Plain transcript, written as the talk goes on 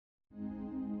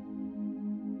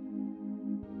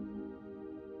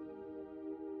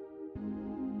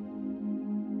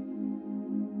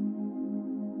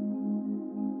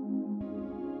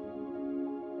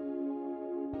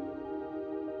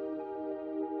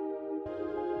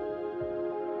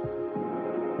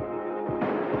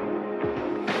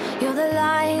You're the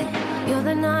light, you're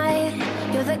the night,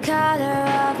 you're the color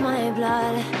of my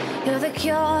blood. You're the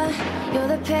cure, you're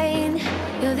the pain,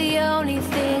 you're the only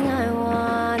thing I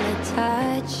wanna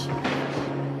touch.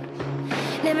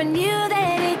 Never knew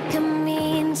that it could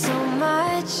mean so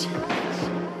much,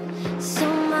 so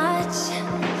much.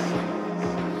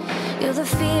 You're the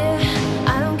fear,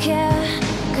 I don't care,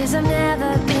 'cause I've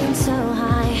never been so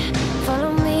high.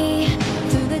 Follow me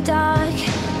through the dark,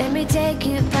 let me take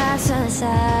you past the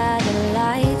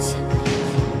satellites.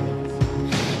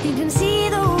 You can see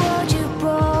the world you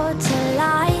brought to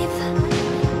life,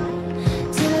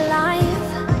 to life.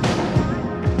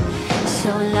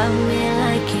 So love me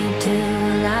like you do,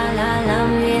 la la,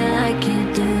 love me like you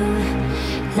do.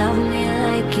 Love me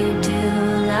like you do,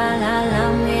 la la,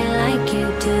 love me like you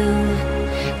do.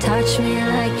 Touch me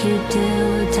like you do,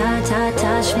 ta ta,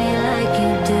 touch me like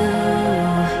you do.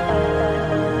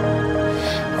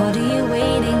 What are you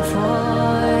waiting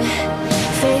for?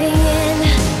 Fading in,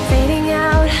 fading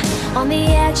out, on the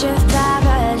edge of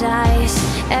paradise.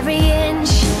 Every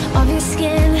inch of your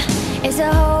skin is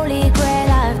a holy grail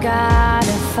I've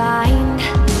gotta find.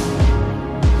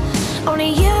 Only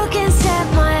you can set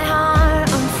my heart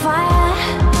on fire,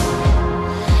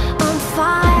 on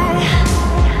fire.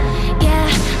 Yeah,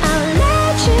 I'll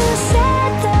let you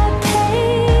set the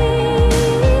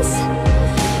pace,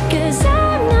 'cause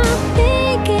I'm not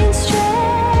thinking straight.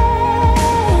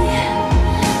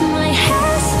 My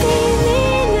head's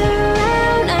spinning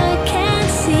around, I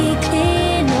can't see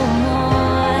clear no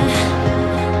more.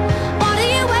 What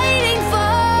are you waiting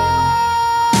for?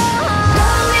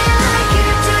 Love me like you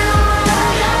do,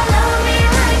 love, love, love me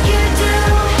like you do,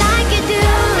 like you do.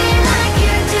 Love me like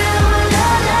you do,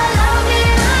 love, love, love me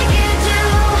like you do.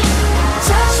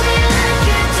 Touch me like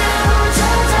you do,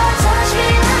 touch, touch, touch me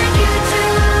like you do.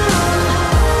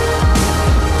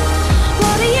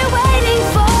 What are you waiting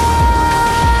for?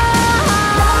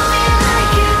 Love me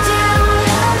like you do,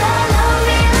 love, love, love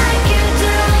me like you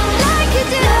do, like you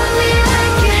do. Love me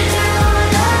like you do,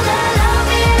 love, love, love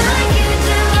me like you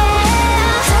do.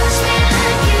 Touch me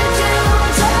like you do,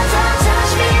 touch, touch,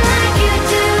 touch me like you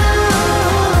do.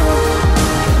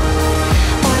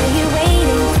 What are you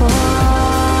waiting for?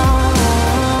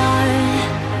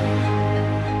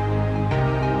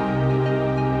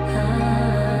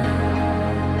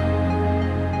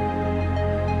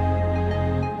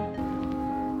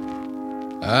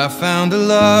 I found a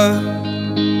love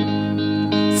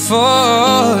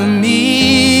for me.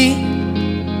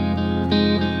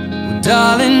 Well,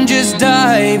 darling, just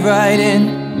dive right in,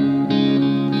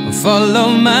 follow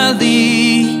my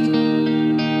lead.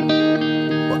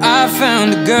 Well, I found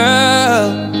a girl,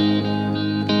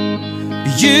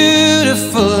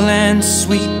 beautiful and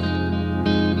sweet.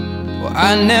 Well,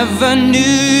 I never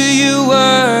knew you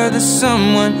were the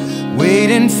someone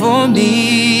waiting for me.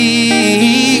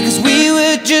 'Cause we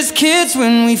were just kids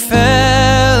when we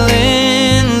fell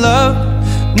in love,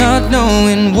 not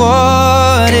knowing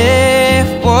what it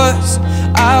was.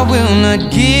 I will not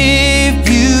give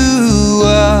you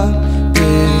up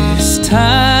this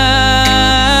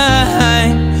time.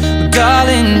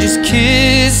 Darling, just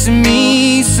kiss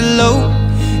me slow.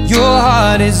 Your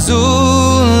heart is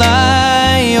all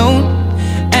I own,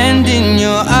 and in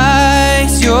your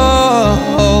eyes you're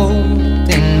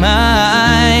holding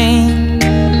mine.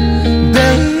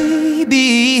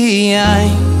 Baby,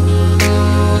 I'm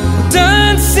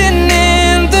dancing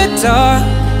in the dark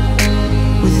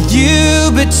with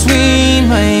you between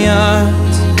my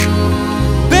arms,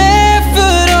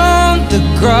 barefoot on the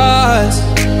grass.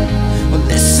 We're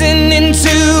listening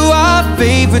to our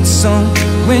favorite song.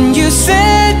 When you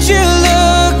said you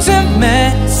looked a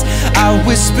mess, I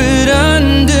whispered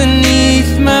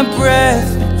underneath my breath,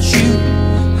 but you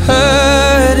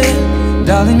heard it.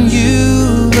 Darling,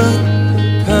 you look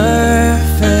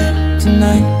perfect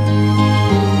tonight.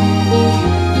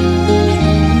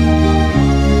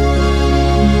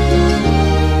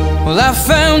 Well, I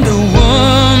found a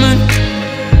woman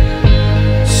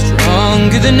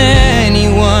stronger than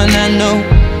anyone I know.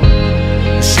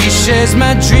 She shares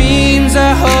my dreams.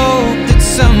 I hope that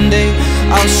someday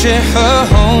I'll share her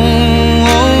home.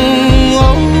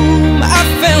 I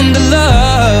found a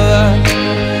love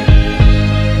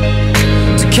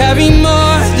to carry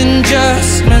more than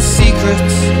just my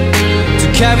secrets, to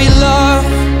carry love,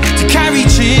 to carry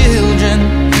children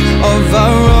of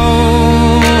our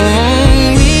own.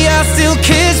 We are still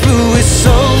kids, but we're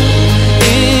so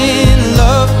in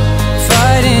love,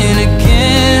 fighting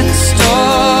against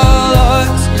all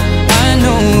odds. I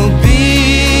know we'll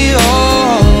be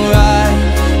alright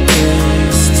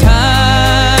this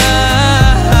time.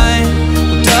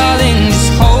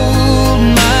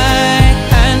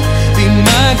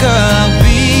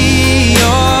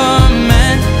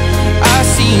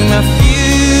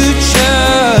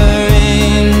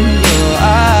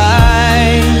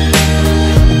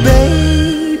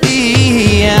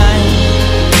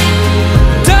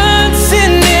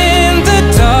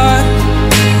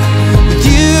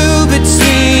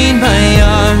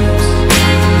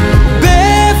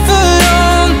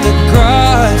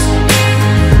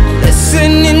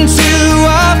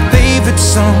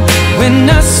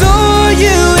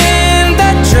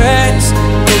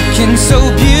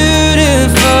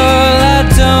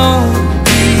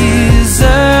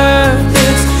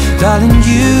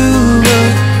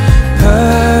 look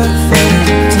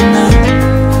perfect tonight.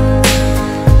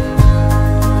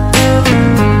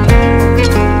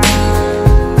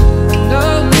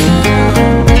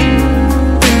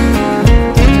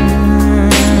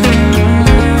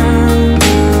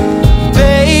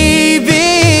 Baby,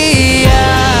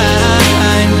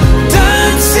 I'm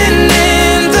dancing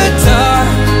in the dark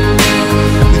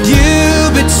with you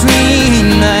between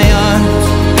my arms,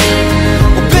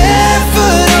 or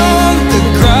barefoot on the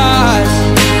grass,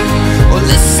 or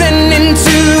listening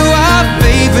to our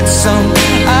favorite song.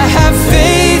 I have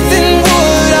faith in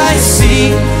what I see.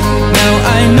 Now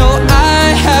I know I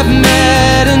have met